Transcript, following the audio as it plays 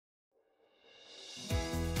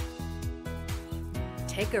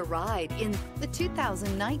Take a ride in the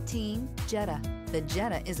 2019 Jetta. The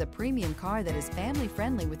Jetta is a premium car that is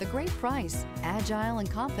family-friendly with a great price, agile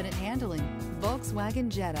and confident handling. Volkswagen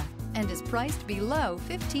Jetta, and is priced below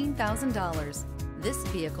 $15,000. This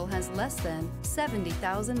vehicle has less than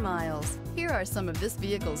 70,000 miles. Here are some of this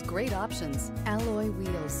vehicle's great options: alloy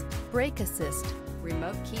wheels, brake assist,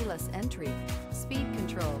 remote keyless entry, speed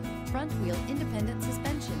control, front wheel independent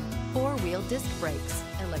suspension, four-wheel disc brakes,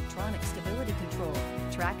 electronic stability control,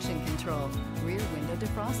 traction control, rear window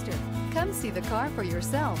defroster. Come see the car for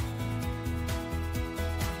yourself.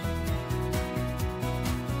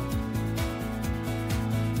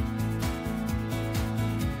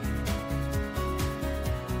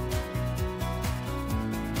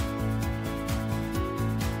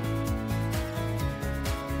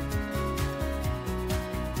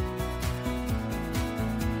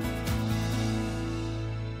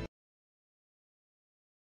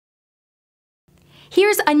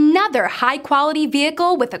 Here's another high-quality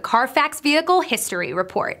vehicle with a Carfax Vehicle History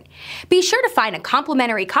Report. Be sure to find a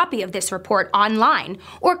complimentary copy of this report online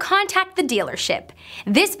or contact the dealership.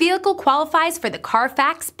 This vehicle qualifies for the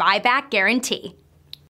Carfax Buyback Guarantee.